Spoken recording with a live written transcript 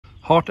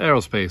Heart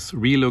Aerospace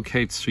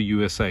relocates to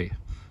USA.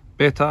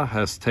 Beta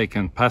has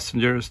taken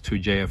passengers to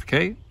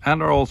JFK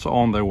and are also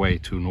on their way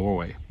to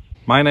Norway.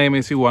 My name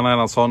is Johan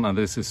Erlandsson and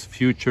this is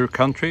Future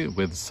Country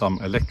with some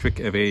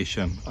electric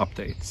aviation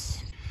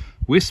updates.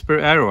 Whisper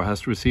Aero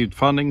has received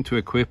funding to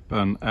equip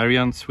an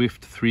Ariane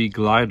Swift 3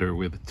 glider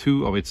with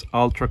 2 of its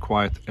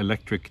ultra-quiet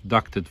electric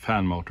ducted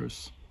fan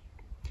motors.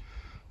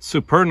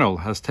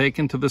 Supernal has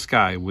taken to the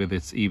sky with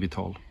its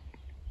eVTOL.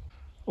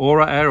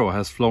 Aero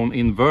has flown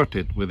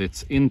inverted with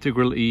its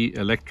Integral E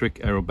electric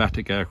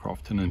aerobatic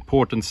aircraft, an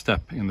important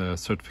step in the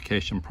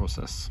certification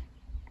process.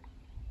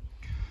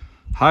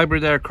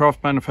 Hybrid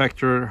aircraft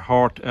manufacturer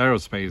Heart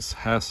Aerospace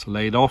has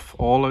laid off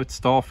all its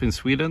staff in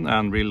Sweden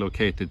and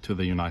relocated to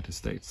the United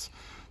States.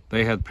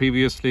 They had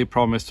previously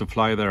promised to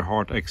fly their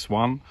Heart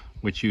X1,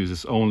 which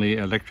uses only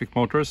electric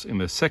motors, in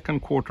the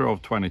second quarter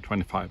of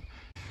 2025.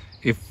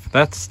 If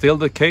that's still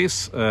the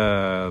case,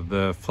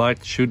 the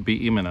flight should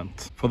be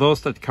imminent. For those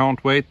that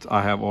can't wait,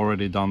 I have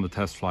already done the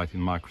test flight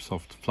in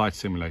Microsoft Flight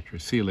Simulator.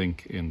 See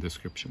link in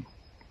description.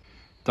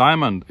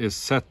 Diamond is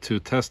set to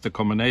test the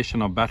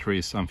combination of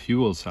batteries and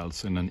fuel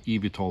cells in an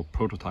eVTOL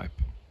prototype.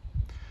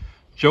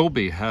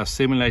 Joby has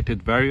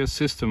simulated various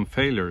system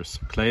failures,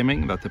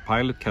 claiming that the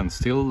pilot can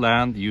still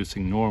land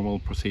using normal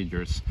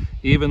procedures,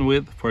 even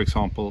with, for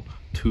example,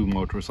 2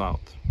 motors out.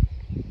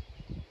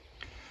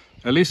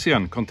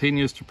 Elysian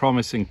continues to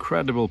promise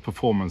incredible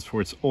performance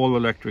for its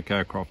all-electric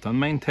aircraft and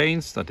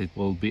maintains that it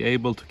will be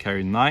able to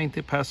carry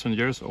 90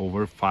 passengers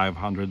over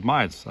 500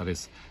 miles, that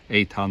is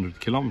 800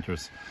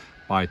 kilometers,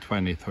 by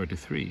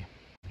 2033.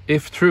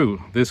 If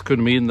true, this could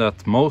mean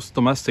that most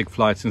domestic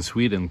flights in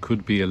Sweden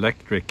could be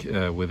electric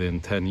within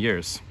 10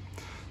 years.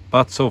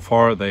 But so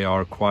far they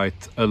are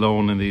quite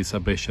alone in these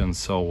ambitions,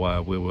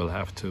 so we will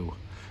have to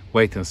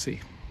wait and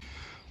see.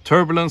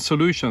 Turbulence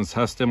Solutions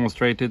has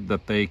demonstrated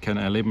that they can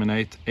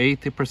eliminate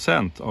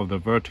 80% of the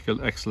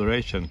vertical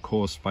acceleration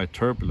caused by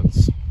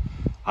turbulence.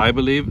 I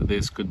believe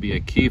this could be a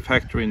key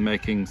factor in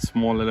making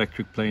small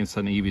electric planes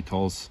and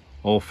eVTOLs,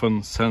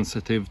 often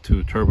sensitive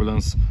to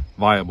turbulence,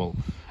 viable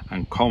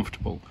and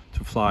comfortable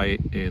to fly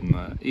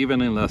in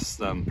even in less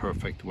than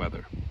perfect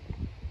weather.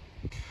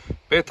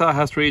 Beta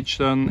has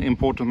reached an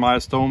important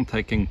milestone,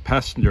 taking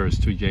passengers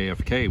to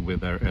JFK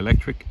with their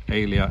electric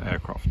Alia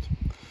aircraft.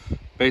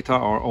 Beta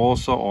are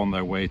also on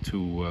their way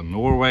to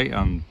Norway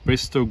and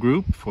Bristow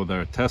Group for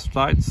their test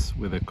flights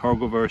with a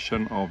cargo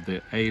version of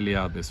the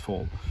Alia this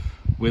fall,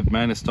 with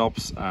many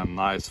stops and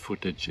nice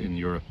footage in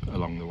Europe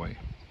along the way.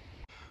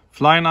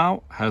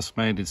 FlyNow has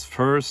made its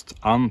first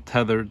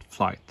untethered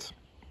flight.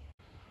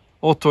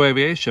 Otto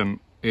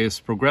Aviation is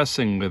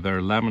progressing with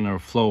their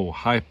laminar flow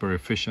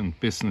hyper-efficient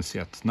business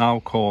jet, now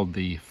called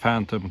the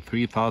Phantom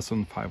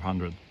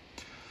 3500.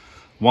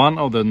 One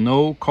of the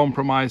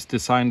no-compromise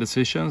design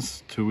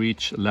decisions to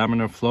reach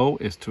laminar flow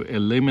is to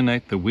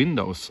eliminate the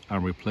windows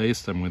and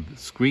replace them with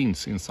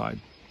screens inside.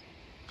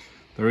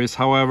 There is,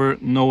 however,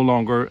 no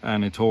longer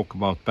any talk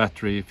about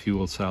battery,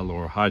 fuel cell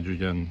or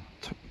hydrogen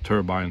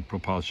turbine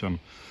propulsion.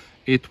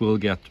 It will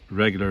get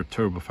regular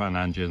turbofan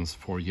engines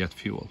for jet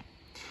fuel.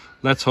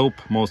 Let's hope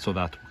most of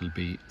that will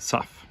be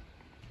SAF.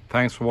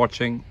 Thanks for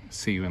watching.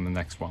 See you in the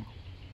next one.